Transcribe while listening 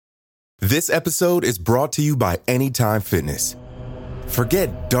This episode is brought to you by Anytime Fitness.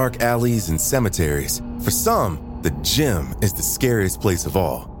 Forget dark alleys and cemeteries. For some, the gym is the scariest place of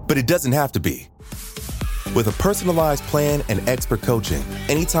all, but it doesn't have to be. With a personalized plan and expert coaching,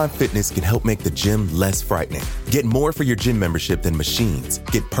 Anytime Fitness can help make the gym less frightening. Get more for your gym membership than machines.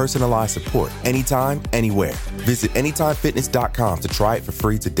 Get personalized support anytime, anywhere. Visit AnytimeFitness.com to try it for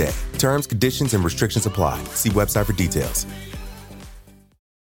free today. Terms, conditions, and restrictions apply. See website for details.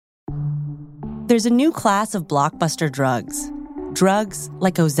 There's a new class of blockbuster drugs. Drugs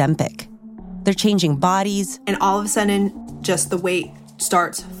like Ozempic. They're changing bodies. And all of a sudden, just the weight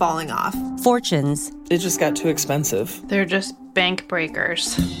starts falling off. Fortunes. It just got too expensive. They're just bank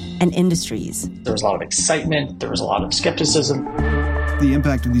breakers. And industries. There was a lot of excitement. There was a lot of skepticism. The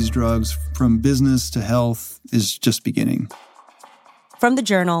impact of these drugs, from business to health, is just beginning. From the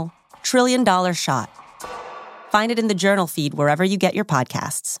Journal, $1 Trillion Shot. Find it in the Journal feed wherever you get your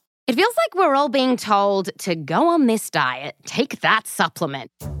podcasts. It feels like we're all being told to go on this diet, take that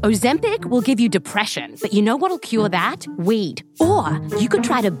supplement. Ozempic will give you depression, but you know what'll cure that? Weed. Or you could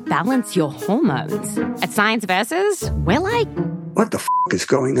try to balance your hormones. At Science Versus, we're like... What the f*** is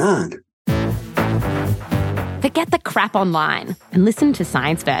going on? Forget the crap online and listen to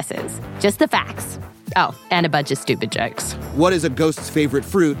Science Versus. Just the facts. Oh, and a bunch of stupid jokes. What is a ghost's favorite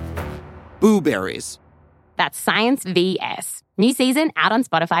fruit? Blueberries. That's Science VS. New season out on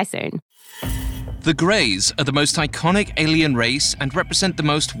Spotify soon. The Greys are the most iconic alien race and represent the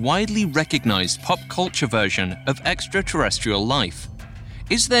most widely recognized pop culture version of extraterrestrial life.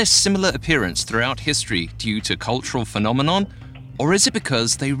 Is their similar appearance throughout history due to cultural phenomenon, or is it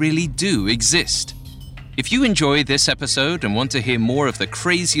because they really do exist? If you enjoy this episode and want to hear more of the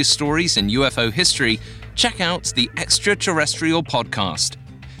craziest stories in UFO history, check out the Extraterrestrial Podcast.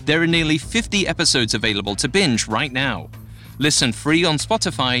 There are nearly 50 episodes available to binge right now. Listen free on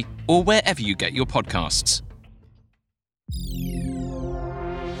Spotify or wherever you get your podcasts.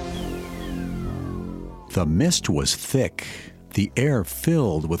 The mist was thick, the air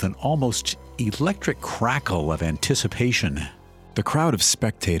filled with an almost electric crackle of anticipation. The crowd of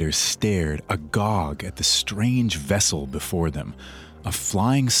spectators stared agog at the strange vessel before them, a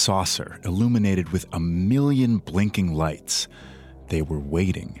flying saucer illuminated with 1 million blinking lights. They were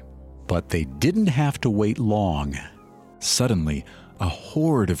waiting. But they didn't have to wait long. Suddenly, a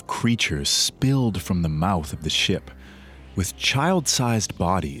horde of creatures spilled from the mouth of the ship. With child-sized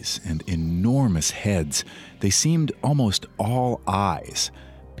bodies and enormous heads, they seemed almost all eyes,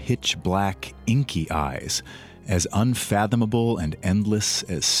 pitch-black, inky eyes, as unfathomable and endless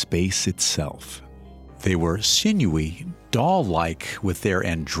as space itself. They were sinewy, doll-like with their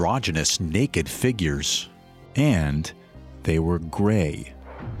androgynous naked figures. And they were gray.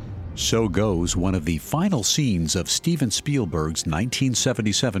 So goes one of the final scenes of Steven Spielberg's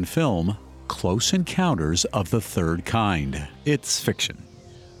 1977 film, Close Encounters of the Third Kind. It's fiction.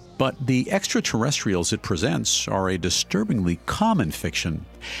 But the extraterrestrials it presents are a disturbingly common fiction.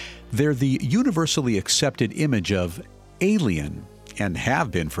 They're the universally accepted image of alien, and have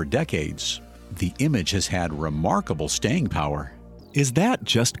been for decades. The image has had remarkable staying power. Is that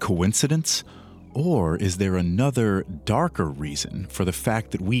just coincidence? Or is there another, darker reason for the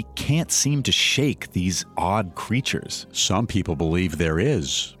fact that we can't seem to shake these odd creatures? Some people believe there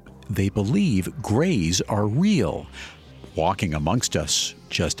is. They believe greys are real, walking amongst us,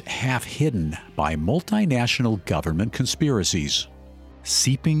 just half hidden by multinational government conspiracies.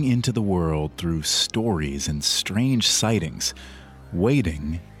 Seeping into the world through stories and strange sightings,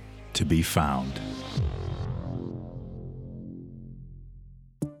 waiting to be found.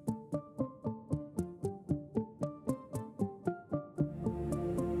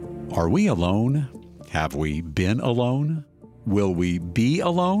 Are we alone? Have we been alone? Will we be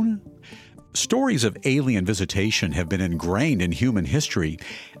alone? Stories of alien visitation have been ingrained in human history,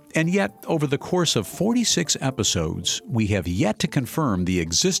 and yet, over the course of 46 episodes, we have yet to confirm the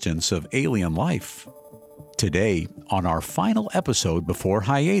existence of alien life. Today, on our final episode before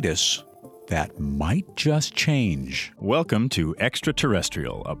hiatus, that might just change. Welcome to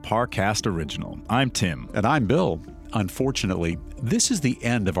Extraterrestrial, a Parcast original. I'm Tim. And I'm Bill. Unfortunately, this is the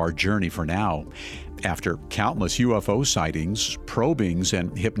end of our journey for now. After countless UFO sightings, probings,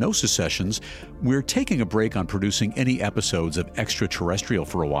 and hypnosis sessions, we're taking a break on producing any episodes of Extraterrestrial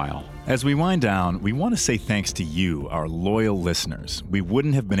for a while. As we wind down, we want to say thanks to you, our loyal listeners. We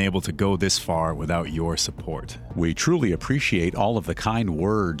wouldn't have been able to go this far without your support. We truly appreciate all of the kind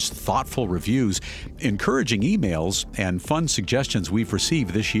words, thoughtful reviews, encouraging emails, and fun suggestions we've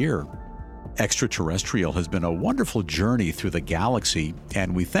received this year. Extraterrestrial has been a wonderful journey through the galaxy,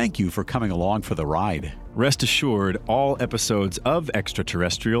 and we thank you for coming along for the ride. Rest assured, all episodes of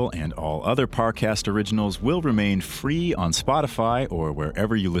Extraterrestrial and all other Parcast originals will remain free on Spotify or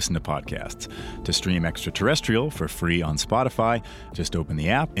wherever you listen to podcasts. To stream Extraterrestrial for free on Spotify, just open the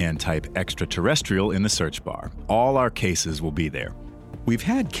app and type Extraterrestrial in the search bar. All our cases will be there. We've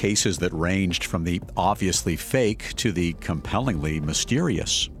had cases that ranged from the obviously fake to the compellingly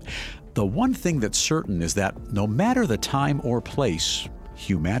mysterious. The one thing that's certain is that no matter the time or place,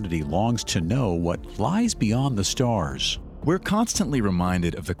 humanity longs to know what lies beyond the stars. We're constantly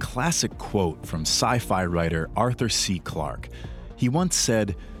reminded of the classic quote from sci-fi writer Arthur C. Clarke. He once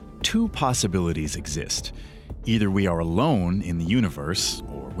said, "Two possibilities exist. Either we are alone in the universe,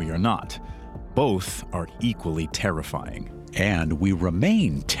 or we are not. Both are equally terrifying." And we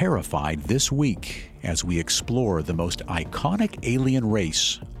remain terrified this week as we explore the most iconic alien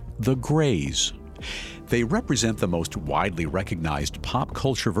race, the Greys. They represent the most widely recognized pop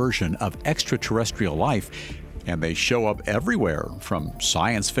culture version of extraterrestrial life, and they show up everywhere, from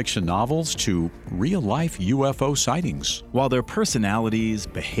science fiction novels to real-life UFO sightings. While their personalities,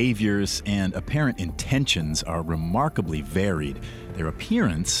 behaviors, and apparent intentions are remarkably varied, their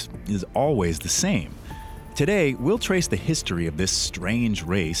appearance is always the same. Today, we'll trace the history of this strange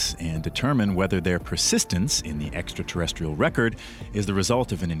race and determine whether their persistence in the extraterrestrial record is the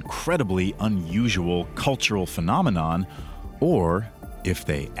result of an incredibly unusual cultural phenomenon, or if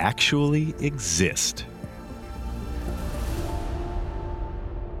they actually exist.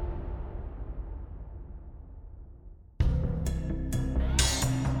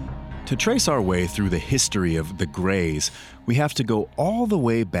 To trace our way through the history of the Greys, we have to go all the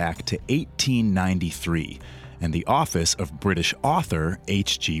way back to 1893 and the office of British author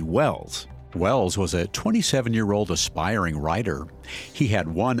H.G. Wells. Wells was a 27-year-old aspiring writer. He had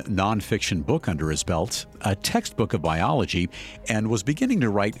one nonfiction book under his belt, a textbook of biology, and was beginning to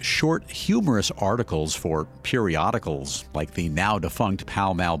write short, humorous articles for periodicals like the now-defunct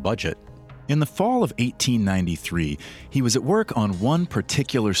Pall Mall Budget. In the fall of 1893, he was at work on one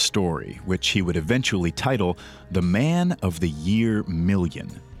particular story, which he would eventually title The Man of the Year Million.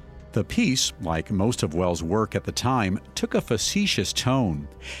 The piece, like most of Wells' work at the time, took a facetious tone.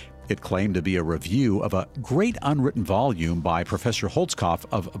 It claimed to be a review of a great unwritten volume by Professor Holtzkopf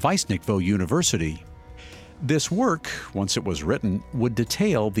of Weissnichtwo University. This work, once it was written, would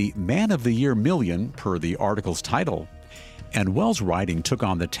detail the Man of the Year Million per the article's title. And Wells' writing took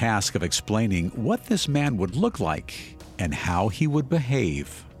on the task of explaining what this man would look like and how he would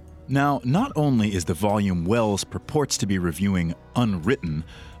behave. Now, not only is the volume Wells purports to be reviewing unwritten,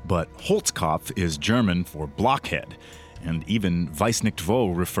 but Holtzkopf is German for blockhead, and even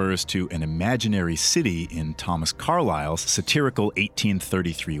Weissnichtwo refers to an imaginary city in Thomas Carlyle's satirical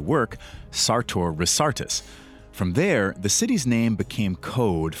 1833 work, Sartor Resartus. From there, the city's name became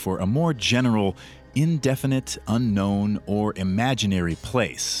code for a more general indefinite, unknown, or imaginary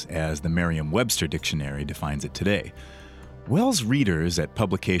place, as the Merriam-Webster dictionary defines it today. Wells' readers at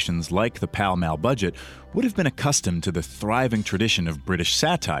publications like the Pall Mall Budget would have been accustomed to the thriving tradition of British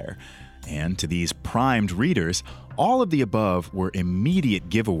satire, and to these primed readers, all of the above were immediate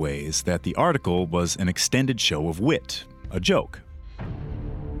giveaways that the article was an extended show of wit, a joke.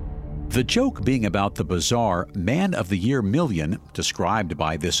 The joke being about the bizarre Man of the Year Million described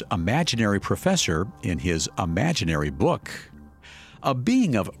by this imaginary professor in his imaginary book. A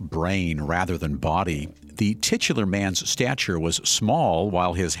being of brain rather than body, the titular man's stature was small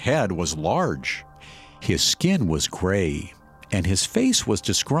while his head was large. His skin was gray, and his face was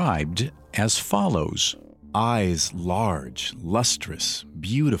described as follows. Eyes large, lustrous,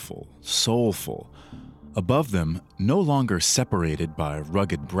 beautiful, soulful. Above them, no longer separated by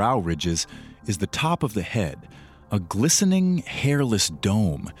rugged brow ridges, is the top of the head, a glistening, hairless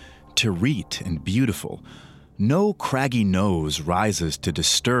dome, terete and beautiful. No craggy nose rises to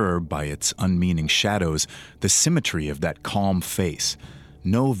disturb by its unmeaning shadows the symmetry of that calm face.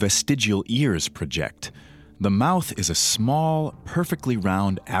 No vestigial ears project. The mouth is a small, perfectly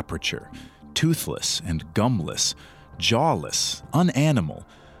round aperture, toothless and gumless, jawless, unanimal.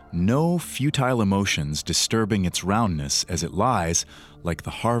 No futile emotions disturbing its roundness as it lies, like the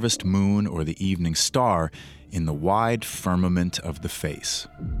harvest moon or the evening star, in the wide firmament of the face.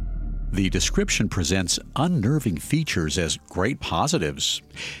 The description presents unnerving features as great positives.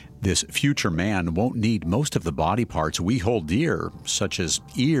 This future man won't need most of the body parts we hold dear, such as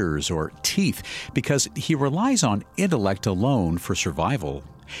ears or teeth, because he relies on intellect alone for survival.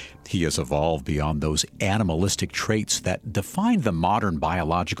 He has evolved beyond those animalistic traits that define the modern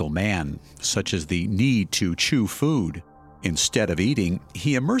biological man, such as the need to chew food. Instead of eating,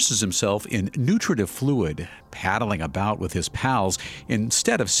 he immerses himself in nutritive fluid, paddling about with his pals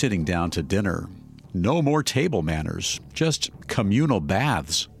instead of sitting down to dinner. No more table manners, just communal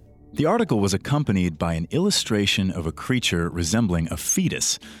baths. The article was accompanied by an illustration of a creature resembling a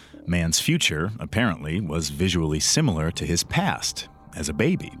fetus. Man's future, apparently, was visually similar to his past, as a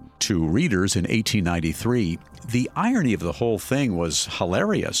baby. To readers in 1893, the irony of the whole thing was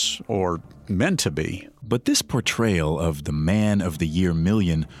hilarious, or meant to be. But this portrayal of the man of the year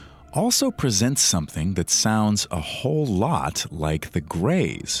million also presents something that sounds a whole lot like the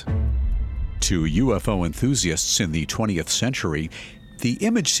Greys. To UFO enthusiasts in the 20th century, the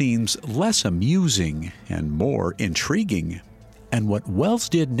image seems less amusing and more intriguing. And what Wells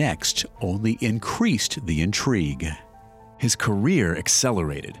did next only increased the intrigue. His career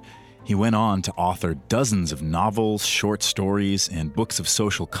accelerated. He went on to author dozens of novels, short stories, and books of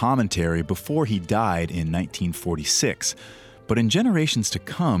social commentary before he died in 1946. But in generations to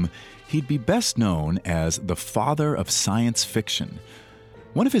come, he'd be best known as the father of science fiction.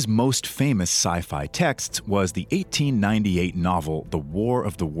 One of his most famous sci-fi texts was the 1898 novel The War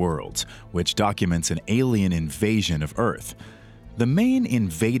of the Worlds, which documents an alien invasion of Earth. The main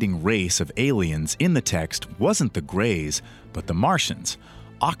invading race of aliens in the text wasn't the Greys, but the Martians,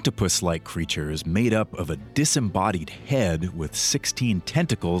 octopus-like creatures made up of a disembodied head with 16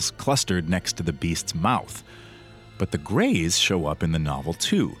 tentacles clustered next to the beast's mouth. But the Greys show up in the novel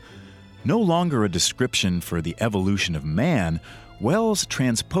too. No longer a description for the evolution of man, Wells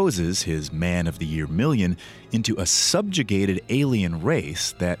transposes his man of the year million into a subjugated alien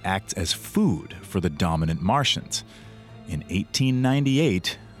race that acts as food for the dominant Martians. In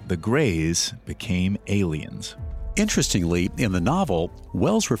 1898, the Greys became aliens. Interestingly, in the novel,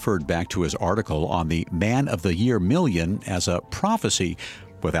 Wells referred back to his article on the man of the year million as a prophecy,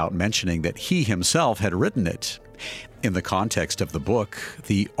 without mentioning that he himself had written it. In the context of the book,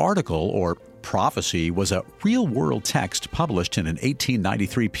 the article, or prophecy, was a real-world text published in an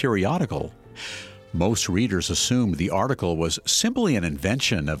 1893 periodical. Most readers assumed the article was simply an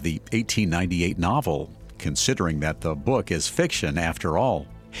invention of the 1898 novel, considering that the book is fiction after all.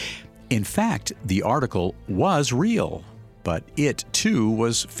 In fact, the article was real, but it too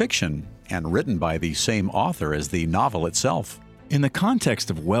was fiction and written by the same author as the novel itself. In the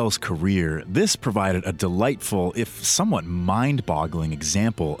context of Wells' career, this provided a delightful, if somewhat mind-boggling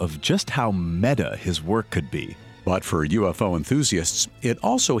example of just how meta his work could be. But for UFO enthusiasts, it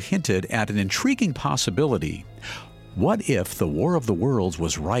also hinted at an intriguing possibility. What if the War of the Worlds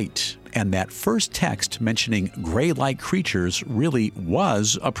was right, and that first text mentioning gray-like creatures really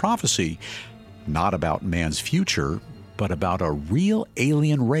was a prophecy, not about man's future, but about a real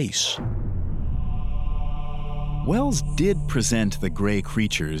alien race? Wells did present the gray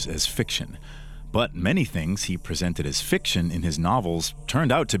creatures as fiction, but many things he presented as fiction in his novels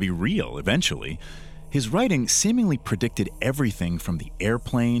turned out to be real eventually. His writing seemingly predicted everything from the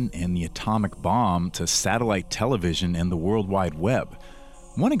airplane and the atomic bomb to satellite television and the World Wide Web.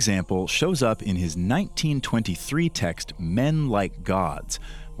 One example shows up in his 1923 text Men Like Gods,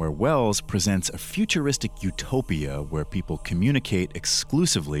 where Wells presents a futuristic utopia where people communicate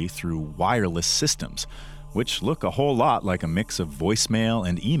exclusively through wireless systems, which look a whole lot like a mix of voicemail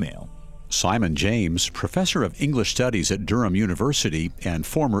and email. Simon James, professor of English Studies at Durham University and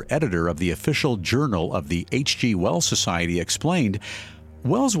former editor of the official journal of the H.G. Wells Society, explained,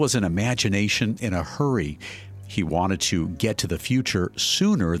 Wells was an imagination in a hurry. He wanted to get to the future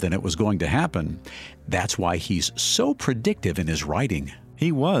sooner than it was going to happen. That's why he's so predictive in his writing.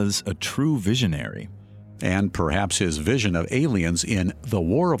 He was a true visionary. And perhaps his vision of aliens in The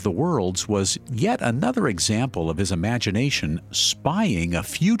War of the Worlds was yet another example of his imagination spying a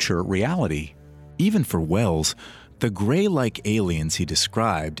future reality. Even for Wells, the gray-like aliens he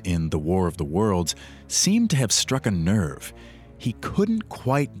described in The War of the Worlds seemed to have struck a nerve. He couldn't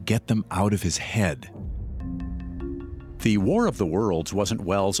quite get them out of his head. The War of the Worlds wasn't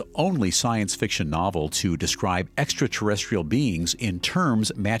Wells' only science fiction novel to describe extraterrestrial beings in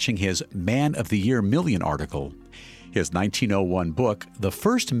terms matching his Man of the Year Million article. His 1901 book, The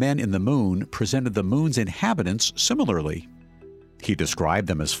First Men in the Moon, presented the moon's inhabitants similarly. He described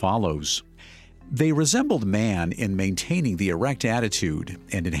them as follows. They resembled man in maintaining the erect attitude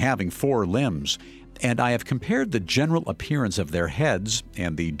and in having 4 limbs, and I have compared the general appearance of their heads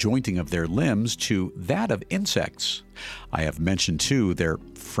and the jointing of their limbs to that of insects. I have mentioned, too, their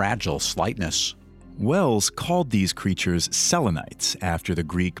fragile slightness. Wells called these creatures Selenites after the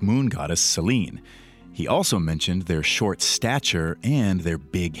Greek moon goddess Selene. He also mentioned their short stature and their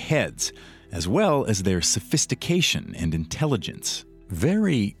big heads, as well as their sophistication and intelligence.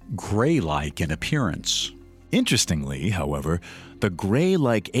 Very gray-like in appearance. Interestingly, however, the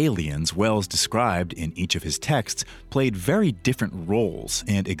gray-like aliens Wells described in each of his texts played very different roles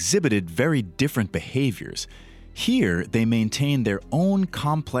and exhibited very different behaviors. Here, they maintained their own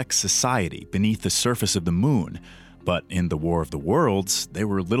complex society beneath the surface of the moon, but in the War of the Worlds, they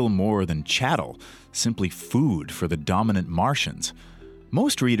were little more than chattel, simply food for the dominant Martians.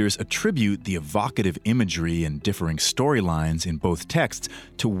 Most readers attribute the evocative imagery and differing storylines in both texts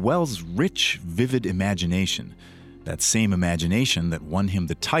to Wells' rich, vivid imagination. That same imagination that won him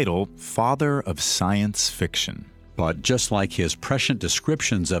the title Father of Science Fiction. But just like his prescient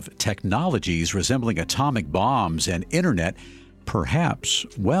descriptions of technologies resembling atomic bombs and internet, perhaps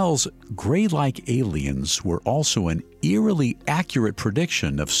Wells' gray-like aliens were also an eerily accurate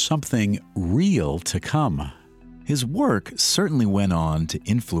prediction of something real to come. His work certainly went on to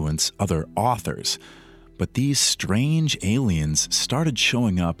influence other authors, but these strange aliens started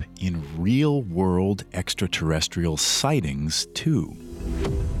showing up in real-world extraterrestrial sightings, too.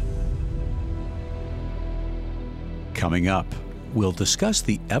 Coming up, we'll discuss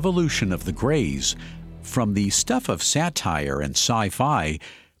the evolution of the Greys from the stuff of satire and sci-fi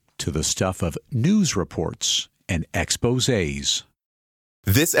to the stuff of news reports and exposés.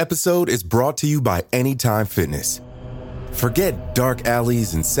 This episode is brought to you by Anytime Fitness. Forget dark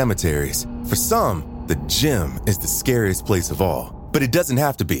alleys and cemeteries. For some, the gym is the scariest place of all, but it doesn't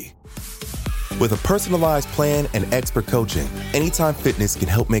have to be. With a personalized plan and expert coaching, Anytime Fitness can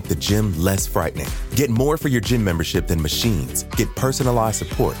help make the gym less frightening. Get more for your gym membership than machines. Get personalized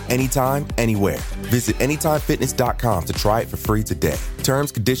support anytime, anywhere. Visit AnytimeFitness.com to try it for free today.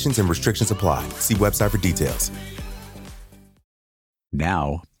 Terms, conditions, and restrictions apply. See website for details.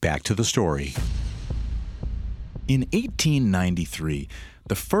 Now, back to the story. In 1893,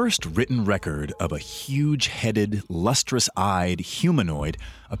 the first written record of a huge-headed, lustrous-eyed humanoid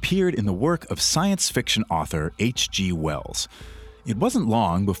appeared in the work of science fiction author H.G. Wells. It wasn't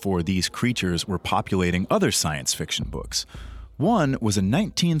long before these creatures were populating other science fiction books. One was a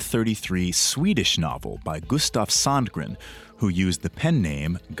 1933 Swedish novel by Gustaf Sandgren, who used the pen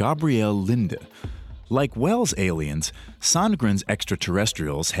name Gabriel Linde. Like Wells' aliens, Sandgren's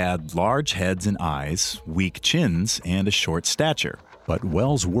extraterrestrials had large heads and eyes, weak chins, and a short stature. But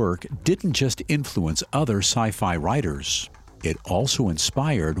Wells' work didn't just influence other sci-fi writers. It also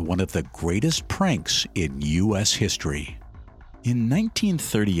inspired one of the greatest pranks in U.S. history. In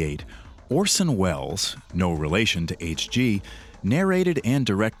 1938, Orson Welles, no relation to H.G., narrated and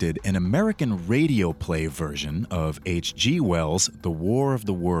directed an American radio play version of H.G. Wells' The War of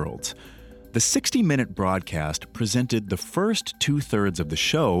the Worlds. The 60-minute broadcast presented the first two-thirds of the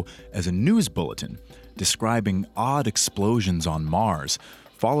show as a news bulletin, describing odd explosions on Mars,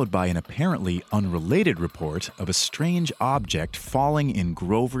 followed by an apparently unrelated report of a strange object falling in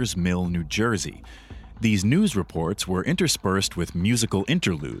Grover's Mill, New Jersey. These news reports were interspersed with musical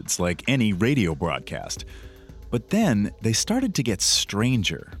interludes like any radio broadcast. But then they started to get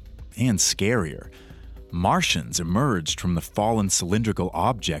stranger and scarier. Martians emerged from the fallen cylindrical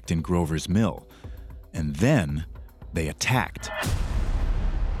object in Grover's Mill. And then they attacked.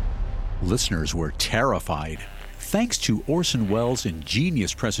 Listeners were terrified. Thanks to Orson Welles'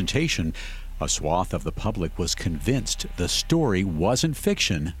 ingenious presentation, a swath of the public was convinced the story wasn't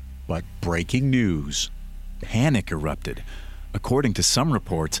fiction, but breaking news. Panic erupted. According to some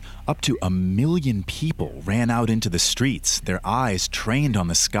reports, up to 1 million people ran out into the streets, their eyes trained on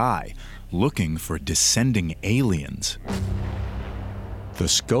the sky, looking for descending aliens. The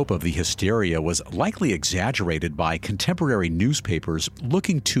scope of the hysteria was likely exaggerated by contemporary newspapers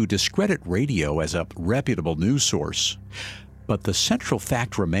looking to discredit radio as a reputable news source. But the central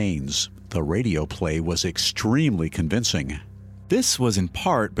fact remains: the radio play was extremely convincing. This was in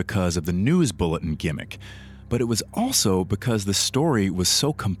part because of the news bulletin gimmick, but it was also because the story was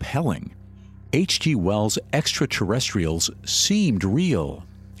so compelling. H.G. Wells' extraterrestrials seemed real,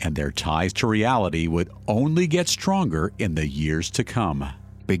 and their ties to reality would only get stronger in the years to come.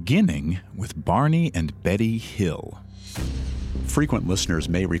 Beginning with Barney and Betty Hill. Frequent listeners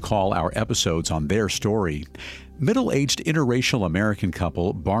may recall our episodes on their story. Middle-aged interracial American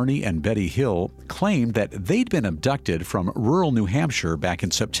couple Barney and Betty Hill claimed that they'd been abducted from rural New Hampshire back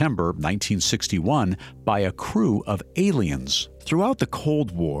in September 1961 by a crew of aliens. Throughout the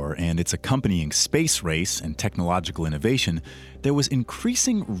Cold War and its accompanying space race and technological innovation, there was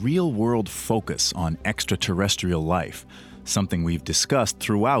increasing real-world focus on extraterrestrial life, something we've discussed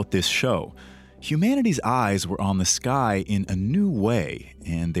throughout this show. Humanity's eyes were on the sky in a new way,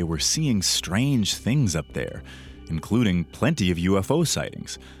 and they were seeing strange things up there, including plenty of UFO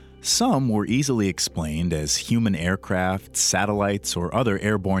sightings. Some were easily explained as human aircraft, satellites, or other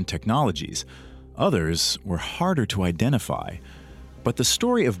airborne technologies. Others were harder to identify. But the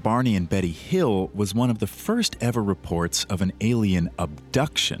story of Barney and Betty Hill was one of the first ever reports of an alien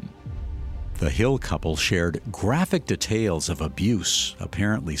abduction. The Hill couple shared graphic details of abuse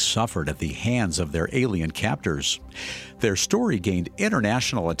apparently suffered at the hands of their alien captors. Their story gained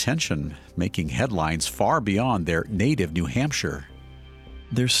international attention, making headlines far beyond their native New Hampshire.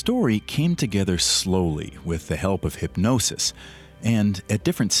 Their story came together slowly with the help of hypnosis, and at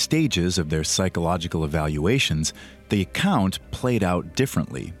different stages of their psychological evaluations, the account played out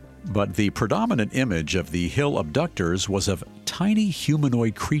differently. But the predominant image of the Hill abductors was of tiny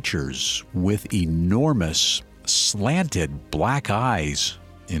humanoid creatures with enormous, slanted black eyes.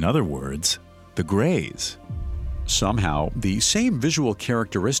 In other words, the Greys. Somehow, the same visual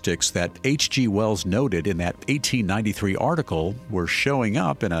characteristics that H.G. Wells noted in that 1893 article were showing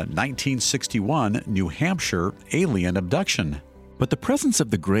up in a 1961 New Hampshire alien abduction. But the presence of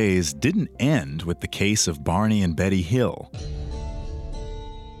the Greys didn't end with the case of Barney and Betty Hill.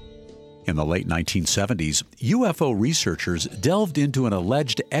 In the late 1970s, UFO researchers delved into an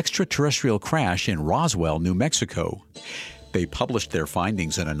alleged extraterrestrial crash in Roswell, New Mexico. They published their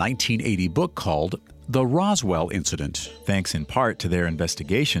findings in a 1980 book called The Roswell Incident. Thanks in part to their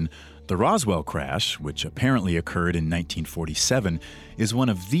investigation, the Roswell crash, which apparently occurred in 1947, is one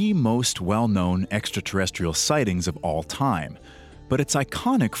of the most well-known extraterrestrial sightings of all time. But it's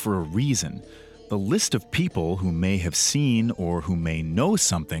iconic for a reason. The list of people who may have seen or who may know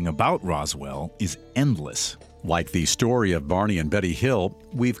something about Roswell is endless. Like the story of Barney and Betty Hill,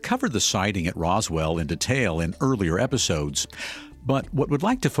 we've covered the sighting at Roswell in detail in earlier episodes. But what we'd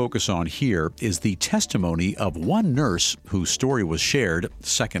like to focus on here is the testimony of one nurse whose story was shared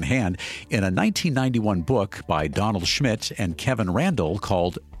secondhand in a 1991 book by Donald Schmidt and Kevin Randall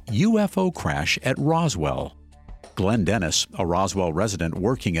called UFO Crash at Roswell. Glenn Dennis, a Roswell resident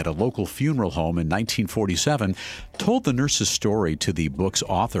working at a local funeral home in 1947, told the nurse's story to the book's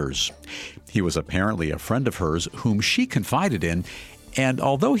authors. He was apparently a friend of hers whom she confided in, and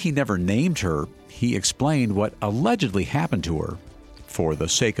although he never named her, he explained what allegedly happened to her. For the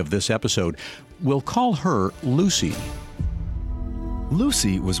sake of this episode, we'll call her Lucy.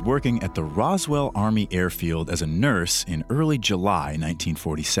 Lucy was working at the Roswell Army Airfield as a nurse in early July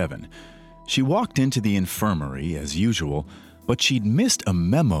 1947. She walked into the infirmary as usual, but she'd missed a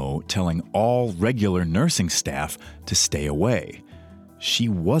memo telling all regular nursing staff to stay away. She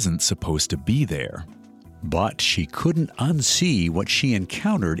wasn't supposed to be there. But she couldn't unsee what she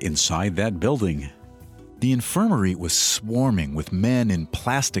encountered inside that building. The infirmary was swarming with men in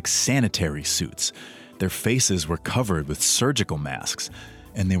plastic sanitary suits. Their faces were covered with surgical masks,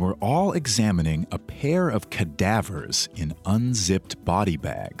 and they were all examining a pair of cadavers in unzipped body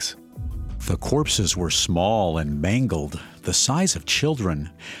bags. The corpses were small and mangled, the size of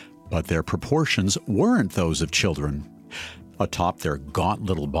children, but their proportions weren't those of children. Atop their gaunt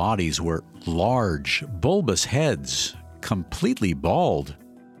little bodies were large, bulbous heads, completely bald,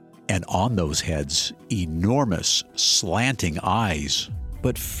 and on those heads, enormous, slanting eyes.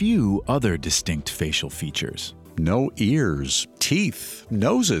 But few other distinct facial features. No ears, teeth,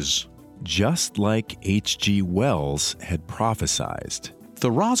 noses. Just like H.G. Wells had prophesized.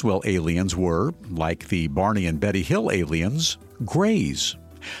 The Roswell aliens were, like the Barney and Betty Hill aliens, Greys.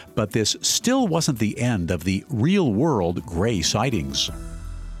 But this still wasn't the end of the real-world Grey sightings.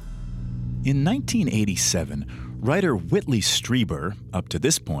 In 1987, writer Whitley Strieber, up to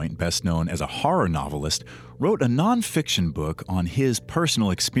this point best known as a horror novelist, wrote a nonfiction book on his personal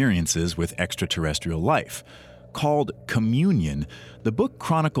experiences with extraterrestrial life. Called Communion, the book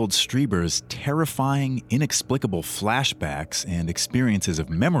chronicled Strieber's terrifying, inexplicable flashbacks and experiences of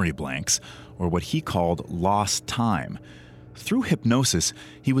memory blanks, or what he called lost time. Through hypnosis,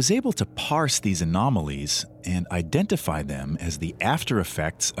 he was able to parse these anomalies and identify them as the after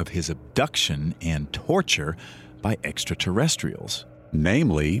effects of his abduction and torture by extraterrestrials.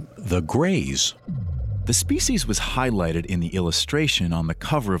 Namely, the Greys. The species was highlighted in the illustration on the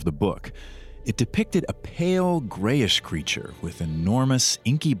cover of the book. It depicted a pale, grayish creature with enormous,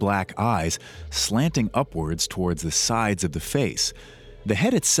 inky black eyes slanting upwards towards the sides of the face. The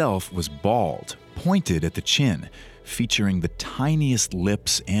head itself was bald, pointed at the chin, featuring the tiniest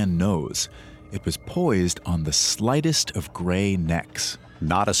lips and nose. It was poised on the slightest of gray necks.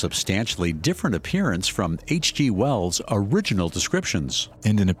 Not a substantially different appearance from H.G. Wells' original descriptions.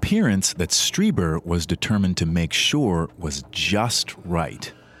 And an appearance that Strieber was determined to make sure was just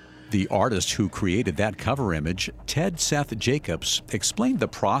right. The artist who created that cover image, Ted Seth Jacobs, explained the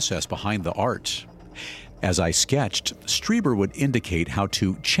process behind the art. As I sketched, Strieber would indicate how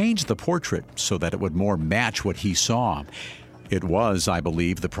to change the portrait so that it would more match what he saw. It was, I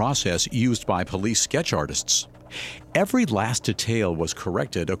believe, the process used by police sketch artists. Every last detail was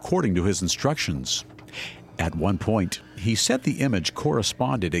corrected according to his instructions. At one point, he said the image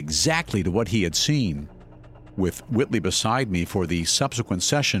corresponded exactly to what he had seen. With Whitley beside me for the subsequent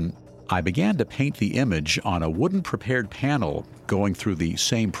session, I began to paint the image on a wooden prepared panel, going through the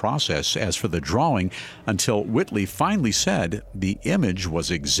same process as for the drawing, until Whitley finally said the image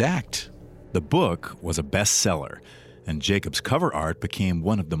was exact. The book was a bestseller, and Jacob's cover art became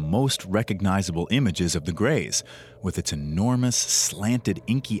one of the most recognizable images of the Greys, with its enormous, slanted,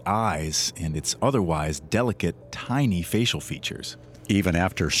 inky eyes and its otherwise delicate, tiny facial features. Even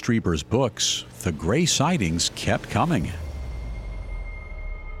after Strieber's books, the Grey sightings kept coming.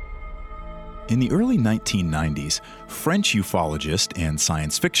 In the early 1990s, French ufologist and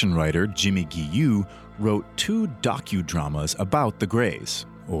science fiction writer Jimmy Guillou wrote 2 docudramas about the Greys,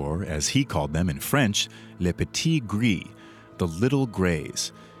 or as he called them in French, Les Petits Gris, the Little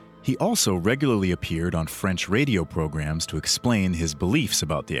Greys. He also regularly appeared on French radio programs to explain his beliefs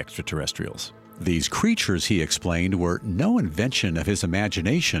about the extraterrestrials. These creatures, he explained, were no invention of his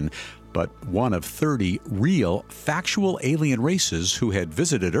imagination, but one of 30 real, factual alien races who had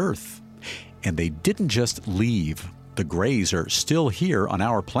visited Earth. And they didn't just leave. The Greys are still here on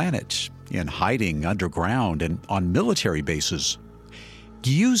our planet, in hiding underground and on military bases.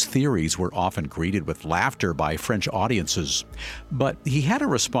 Guillou's theories were often greeted with laughter by French audiences, but he had a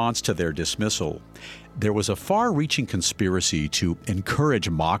response to their dismissal. There was a far-reaching conspiracy to encourage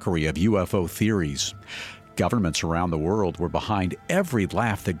mockery of UFO theories. Governments around the world were behind every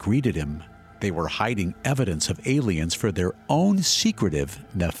laugh that greeted him. They were hiding evidence of aliens for their own secretive,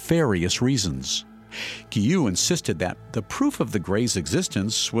 nefarious reasons. Guillou insisted that the proof of the Greys'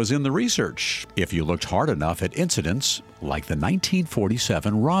 existence was in the research, if you looked hard enough at incidents like the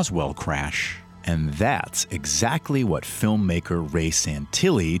 1947 Roswell crash. And that's exactly what filmmaker Ray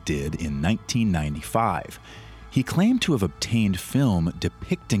Santilli did in 1995. He claimed to have obtained film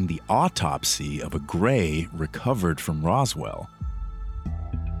depicting the autopsy of a Grey recovered from Roswell.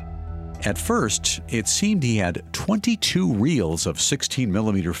 At first, it seemed he had 22 reels of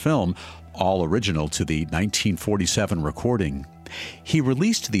 16mm film, all original to the 1947 recording. He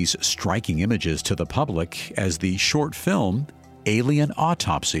released these striking images to the public as the short film Alien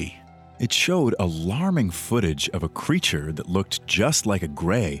Autopsy. It showed alarming footage of a creature that looked just like a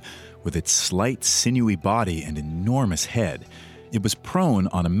Grey, with its slight, sinewy body and enormous head. It was prone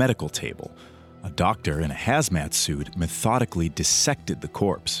on a medical table. A doctor in a hazmat suit methodically dissected the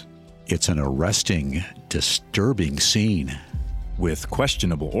corpse. It's an arresting, disturbing scene. With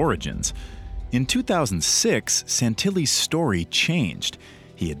questionable origins. In 2006, Santilli's story changed.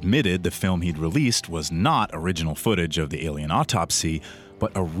 He admitted the film he'd released was not original footage of the alien autopsy,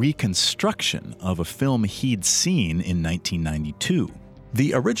 but a reconstruction of a film he'd seen in 1992.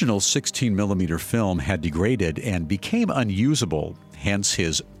 The original 16mm film had degraded and became unusable, hence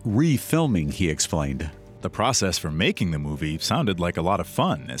his refilming, he explained. The process for making the movie sounded like a lot of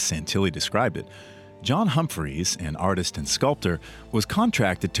fun, as Santilli described it. John Humphreys, an artist and sculptor, was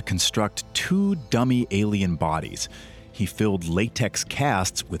contracted to construct 2 dummy alien bodies. He filled latex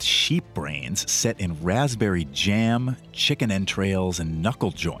casts with sheep brains set in raspberry jam, chicken entrails, and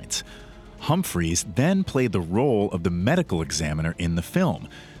knuckle joints. Humphreys then played the role of the medical examiner in the film,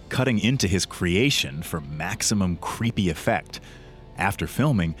 cutting into his creation for maximum creepy effect. After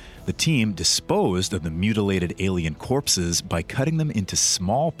filming, the team disposed of the mutilated alien corpses by cutting them into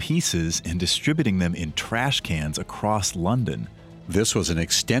small pieces and distributing them in trash cans across London. This was an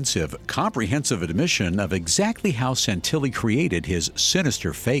extensive, comprehensive admission of exactly how Santilli created his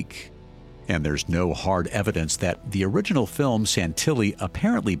sinister fake. And there's no hard evidence that the original film Santilli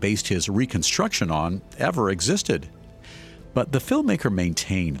apparently based his reconstruction on ever existed. But the filmmaker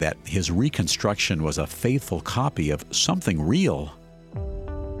maintained that his reconstruction was a faithful copy of something real.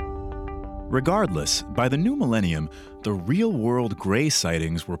 Regardless, by the new millennium, the real-world Grey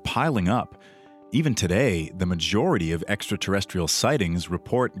sightings were piling up. Even today, the majority of extraterrestrial sightings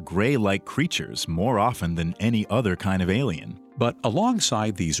report Grey-like creatures more often than any other kind of alien. But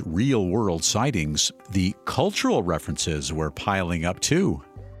alongside these real-world sightings, the cultural references were piling up too.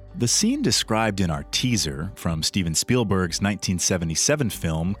 The scene described in our teaser from Steven Spielberg's 1977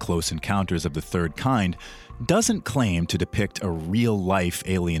 film Close Encounters of the Third Kind doesn't claim to depict a real-life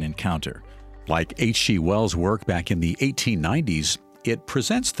alien encounter. Like H.G. Wells' work back in the 1890s, it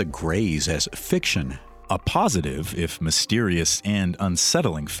presents the Greys as fiction. A positive, if mysterious and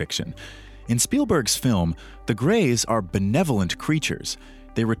unsettling fiction. In Spielberg's film, the Greys are benevolent creatures.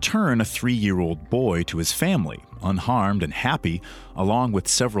 They return a 3-year-old boy to his family, unharmed and happy, along with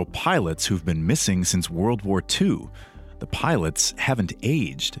several pilots who've been missing since World War II. The pilots haven't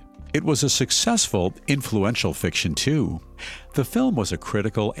aged. It was a successful, influential fiction, too. The film was a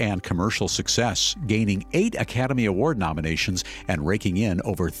critical and commercial success, gaining 8 Academy Award nominations and raking in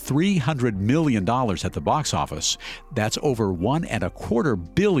over $300 million at the box office. That's over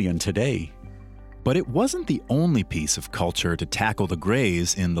 $1.25 billion today. But it wasn't the only piece of culture to tackle the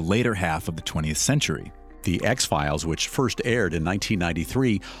Greys in the later half of the 20th century. The X-Files, which first aired in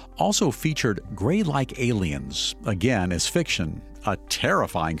 1993, also featured Grey-like aliens, again as fiction, a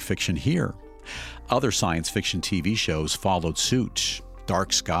terrifying fiction here. Other science fiction TV shows followed suit.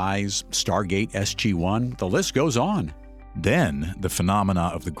 Dark Skies, Stargate SG-1, the list goes on. Then the phenomena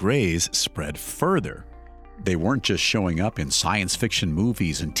of the Greys spread further. They weren't just showing up in science fiction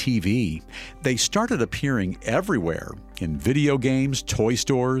movies and TV. They started appearing everywhere, in video games, toy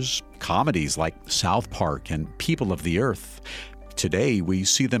stores, comedies like South Park and People of the Earth. Today, we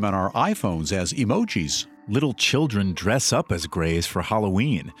see them on our iPhones as emojis. Little children dress up as Greys for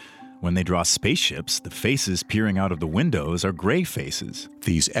Halloween. When they draw spaceships, the faces peering out of the windows are Grey faces.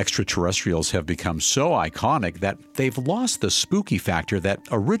 These extraterrestrials have become so iconic that they've lost the spooky factor that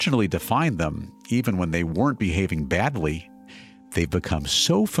originally defined them, even when they weren't behaving badly. They've become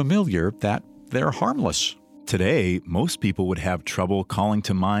so familiar that they're harmless. Today, most people would have trouble calling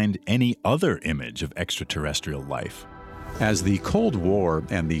to mind any other image of extraterrestrial life. As the Cold War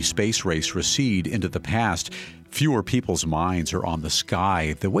and the space race recede into the past, fewer people's minds are on the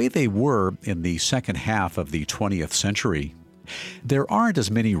sky the way they were in the second half of the 20th century. There aren't as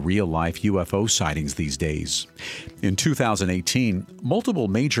many real-life UFO sightings these days. In 2018, multiple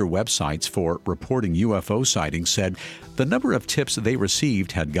major websites for reporting UFO sightings said the number of tips they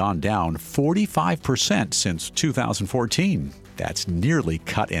received had gone down 45% since 2014. That's nearly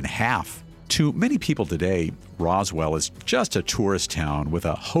cut in half. To many people today, Roswell is just a tourist town with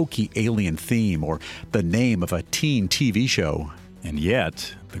a hokey alien theme or the name of a teen TV show. And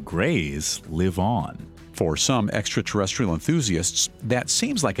yet, the Greys live on. For some extraterrestrial enthusiasts, that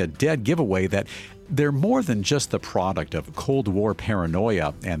seems like a dead giveaway that they're more than just the product of Cold War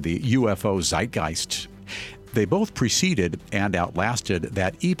paranoia and the UFO zeitgeist. They both preceded and outlasted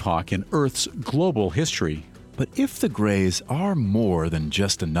that epoch in Earth's global history. But if the Greys are more than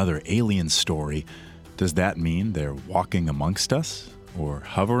just another alien story, does that mean they're walking amongst us? Or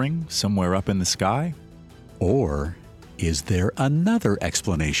hovering somewhere up in the sky? Or is there another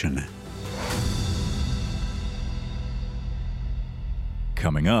explanation?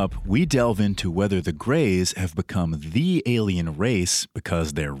 Coming up, we delve into whether the Greys have become the alien race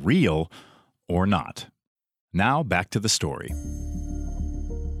because they're real or not. Now, back to the story.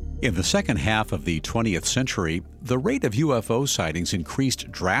 In the second half of the 20th century, the rate of UFO sightings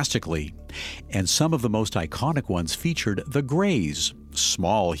increased drastically, and some of the most iconic ones featured the Greys,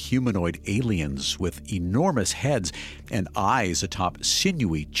 small humanoid aliens with enormous heads and eyes atop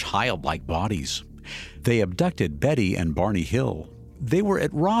sinewy, childlike bodies. They abducted Betty and Barney Hill. They were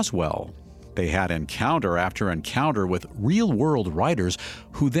at Roswell. They had encounter after encounter with real-world writers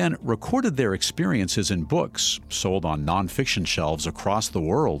who then recorded their experiences in books sold on nonfiction shelves across the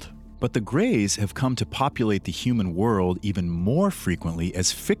world. But the Greys have come to populate the human world even more frequently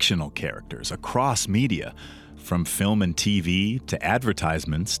as fictional characters across media, from film and TV to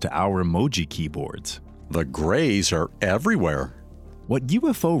advertisements to our emoji keyboards. The Greys are everywhere. What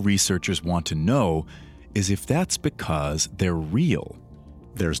UFO researchers want to know is if that's because they're real.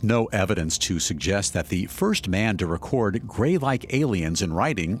 There's no evidence to suggest that the first man to record Grey-like aliens in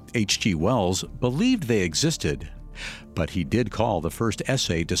writing, H.G. Wells, believed they existed. But he did call the first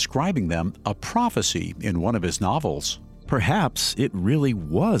essay describing them a prophecy in one of his novels. Perhaps it really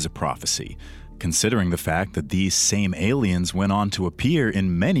was a prophecy, considering the fact that these same aliens went on to appear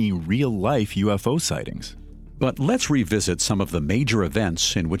in many real-life UFO sightings. But let's revisit some of the major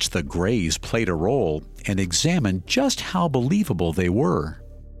events in which the Greys played a role and examine just how believable they were.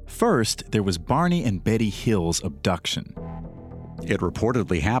 First, there was Barney and Betty Hill's abduction. It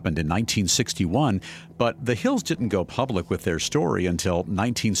reportedly happened in 1961, but the Hills didn't go public with their story until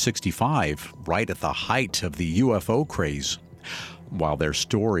 1965, right at the height of the UFO craze. While their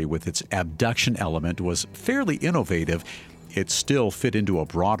story with its abduction element was fairly innovative, it still fit into a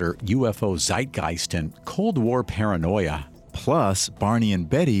broader UFO zeitgeist and Cold War paranoia. Plus, Barney and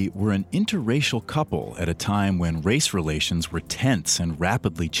Betty were an interracial couple at a time when race relations were tense and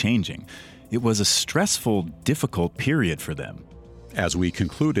rapidly changing. It was a stressful, difficult period for them. As we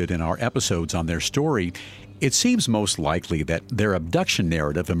concluded in our episodes on their story, it seems most likely that their abduction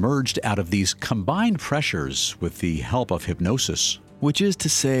narrative emerged out of these combined pressures with the help of hypnosis. Which is to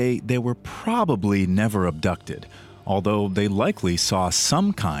say, they were probably never abducted. although they likely saw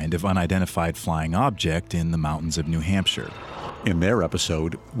some kind of unidentified flying object in the mountains of New Hampshire. In their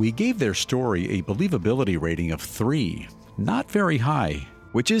episode, we gave their story a believability rating of 3, not very high.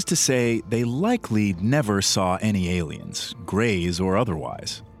 Which is to say, they likely never saw any aliens, grays or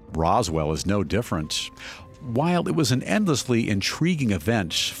otherwise. Roswell is no different. While it was an endlessly intriguing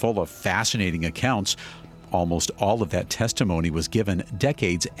event full of fascinating accounts, almost all of that testimony was given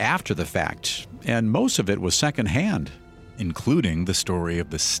decades after the fact, and most of it was secondhand. Including the story of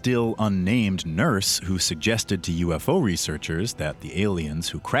the still unnamed nurse who suggested to UFO researchers that the aliens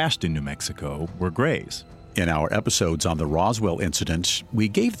who crashed in New Mexico were grays. In our episodes on the Roswell incident, we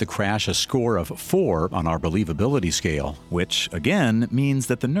gave the crash a score of 4 on our believability scale. Which, again, means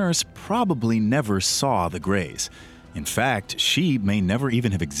that the nurse probably never saw the grays. In fact, she may never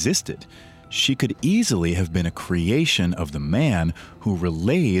even have existed. She could easily have been a creation of the man who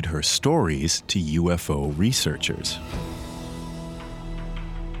relayed her stories to UFO researchers.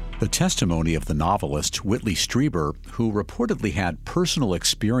 The testimony of the novelist Whitley Strieber, who reportedly had personal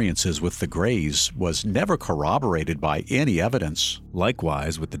experiences with the Greys, was never corroborated by any evidence.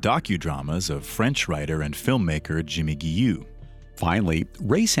 Likewise with the docudramas of French writer and filmmaker Jimmy Guillou. Finally,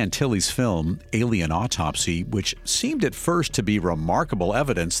 Ray Santilli's film, Alien Autopsy, which seemed at first to be remarkable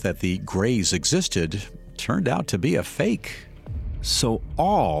evidence that the Greys existed, turned out to be a fake. So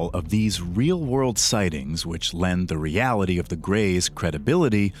all of these real-world sightings, which lend the reality of the Greys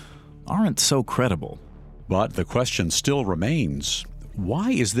credibility, aren't so credible. But the question still remains,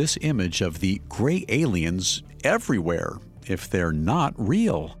 why is this image of the gray aliens everywhere if they're not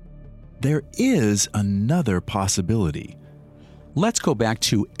real? There is another possibility. Let's go back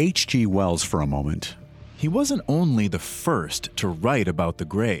to H.G. Wells for a moment. He wasn't only the first to write about the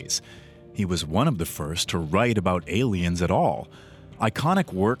Greys. He was one of the first to write about aliens at all.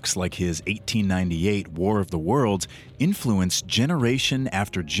 Iconic works like his 1898 War of the Worlds influenced generation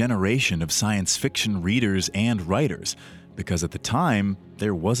after generation of science fiction readers and writers, because at the time,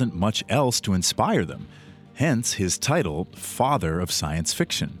 there wasn't much else to inspire them. Hence his title, Father of Science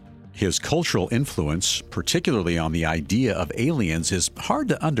Fiction. His cultural influence, particularly on the idea of aliens, is hard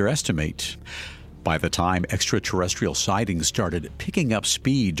to underestimate. By the time extraterrestrial sightings started picking up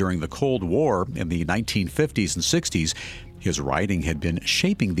speed during the Cold War in the 1950s and 60s, his writing had been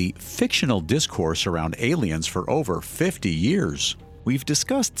shaping the fictional discourse around aliens for over 50 years. We've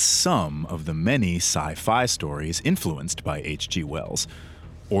discussed some of the many sci-fi stories influenced by H.G. Wells.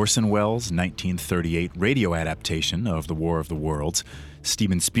 Orson Welles' 1938 radio adaptation of The War of the Worlds,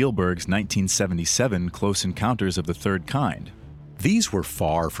 Steven Spielberg's 1977 Close Encounters of the Third Kind. These were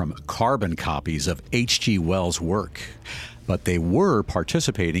far from carbon copies of H.G. Wells' work, but they were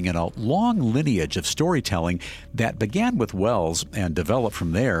participating in a long lineage of storytelling that began with Wells and developed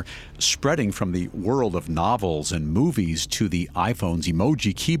from there, spreading from the world of novels and movies to the iPhone's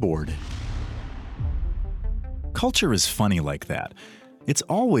emoji keyboard. Culture is funny like that. It's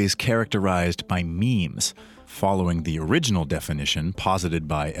always characterized by memes, following the original definition posited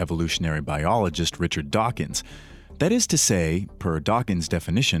by evolutionary biologist Richard Dawkins. That is to say, per Dawkins'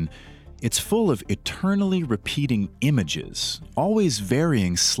 definition, it's full of eternally repeating images, always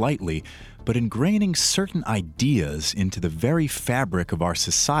varying slightly, but ingraining certain ideas into the very fabric of our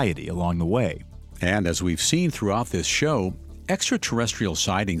society along the way. And as we've seen throughout this show, extraterrestrial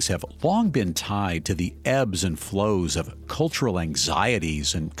sightings have long been tied to the ebbs and flows of cultural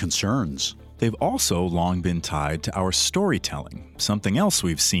anxieties and concerns. They've also long been tied to our storytelling, something else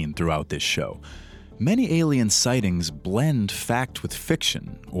we've seen throughout this show. Many alien sightings blend fact with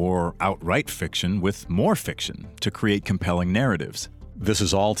fiction, or outright fiction with more fiction, to create compelling narratives. This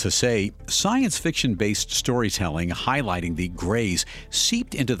is all to say, science fiction-based storytelling highlighting the Greys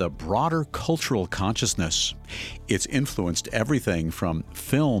seeped into the broader cultural consciousness. It's influenced everything from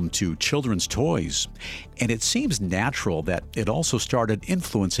film to children's toys, and it seems natural that it also started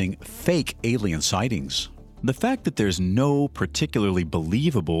influencing fake alien sightings. The fact that there's no particularly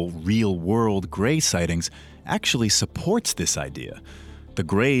believable real-world Grey sightings actually supports this idea. The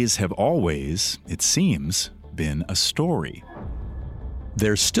Greys have always, it seems, been a story.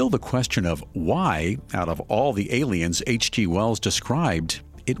 There's still the question of why, out of all the aliens H.G. Wells described,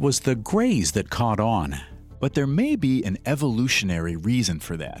 it was the Greys that caught on. But there may be an evolutionary reason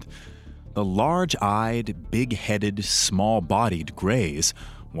for that. The large-eyed, big-headed, small-bodied Greys,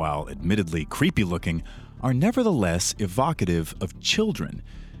 while admittedly creepy-looking, are nevertheless evocative of children,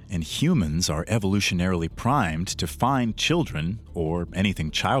 and humans are evolutionarily primed to find children, or anything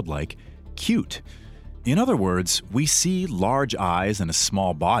childlike, cute. In other words, we see large eyes and a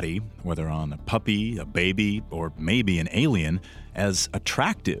small body, whether on a puppy, a baby, or maybe an alien, as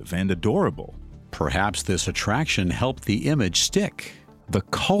attractive and adorable. Perhaps this attraction helped the image stick. The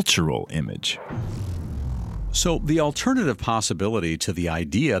cultural image. So the alternative possibility to the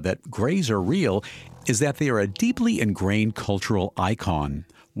idea that grays are real is that they are a deeply ingrained cultural icon,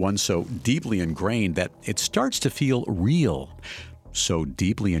 one so deeply ingrained that it starts to feel real. So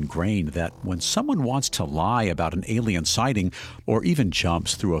deeply ingrained that when someone wants to lie about an alien sighting or even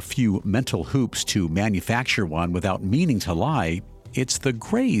jumps through a few mental hoops to manufacture one without meaning to lie, it's the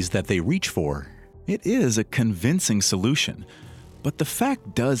grays that they reach for. It is a convincing solution, but the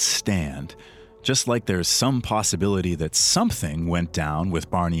fact does stand. Just like there's some possibility that something went down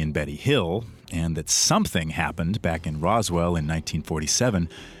with Barney and Betty Hill, and that something happened back in Roswell in 1947,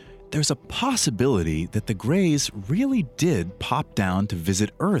 there's a possibility that the Greys really did pop down to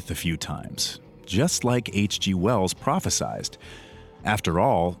visit Earth a few times, just like H.G. Wells prophesized. After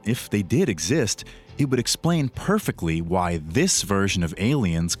all, if they did exist, it would explain perfectly why this version of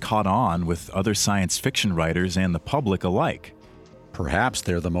aliens caught on with other science fiction writers and the public alike. Perhaps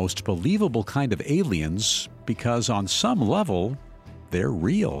they're the most believable kind of aliens because on some level, they're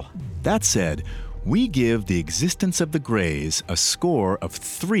real. That said, we give the existence of the Greys a score of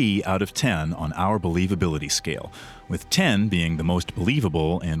 3 out of 10 on our believability scale, with 10 being the most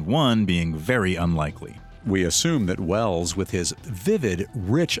believable and 1 being very unlikely. We assume that Wells, with his vivid,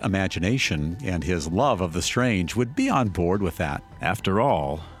 rich imagination and his love of the strange, would be on board with that. After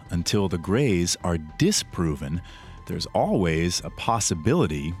all, until the Greys are disproven, there's always a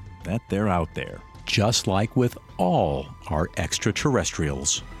possibility that they're out there. Just like with all our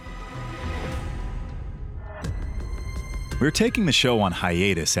extraterrestrials. We're taking the show on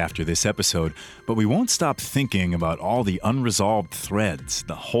hiatus after this episode, but we won't stop thinking about all the unresolved threads,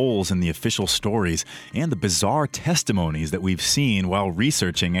 the holes in the official stories, and the bizarre testimonies that we've seen while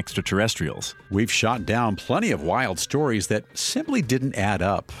researching extraterrestrials. We've shot down plenty of wild stories that simply didn't add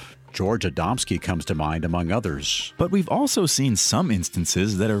up. George Adamski comes to mind, among others. But we've also seen some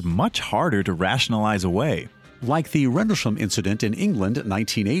instances that are much harder to rationalize away. Like the Rendlesham incident in England in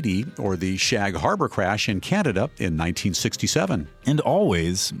 1980 or the Shag Harbor crash in Canada in 1967. And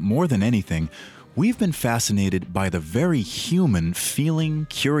always, more than anything, we've been fascinated by the very human feeling,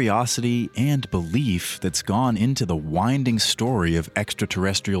 curiosity, and belief that's gone into the winding story of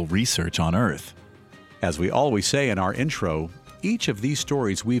extraterrestrial research on Earth. As we always say in our intro, each of these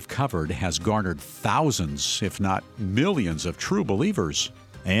stories we've covered has garnered thousands, if not millions, of true believers.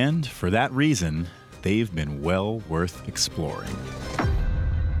 And for that reason, they've been well worth exploring.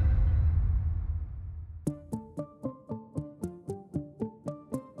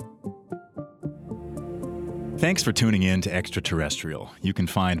 Thanks for tuning in to Extraterrestrial. You can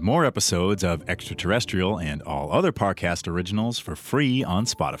find more episodes of Extraterrestrial and all other Parcast originals for free on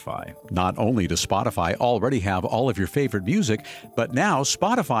Spotify. Not only does Spotify already have all of your favorite music, but now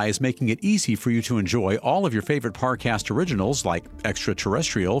Spotify is making it easy for you to enjoy all of your favorite Parcast originals like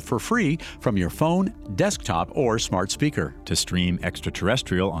Extraterrestrial for free from your phone, desktop, or smart speaker. To stream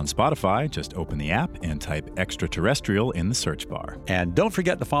Extraterrestrial on Spotify, just open the app and type Extraterrestrial in the search bar. And don't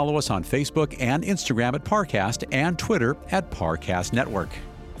forget to follow us on Facebook and Instagram at Parcast and Twitter at Parcast Network.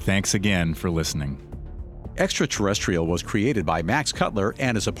 Thanks again for listening. Extraterrestrial was created by Max Cutler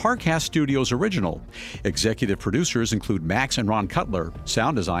and is a Parcast Studios original. Executive producers include Max and Ron Cutler,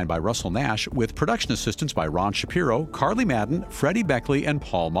 sound design by Russell Nash, with production assistance by Ron Shapiro, Carly Madden, Freddie Beckley, and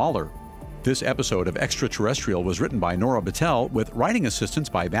Paul Mahler. This episode of Extraterrestrial was written by Nora Battelle with writing assistance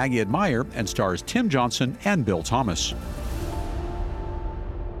by Maggie Admire and stars Tim Johnson and Bill Thomas.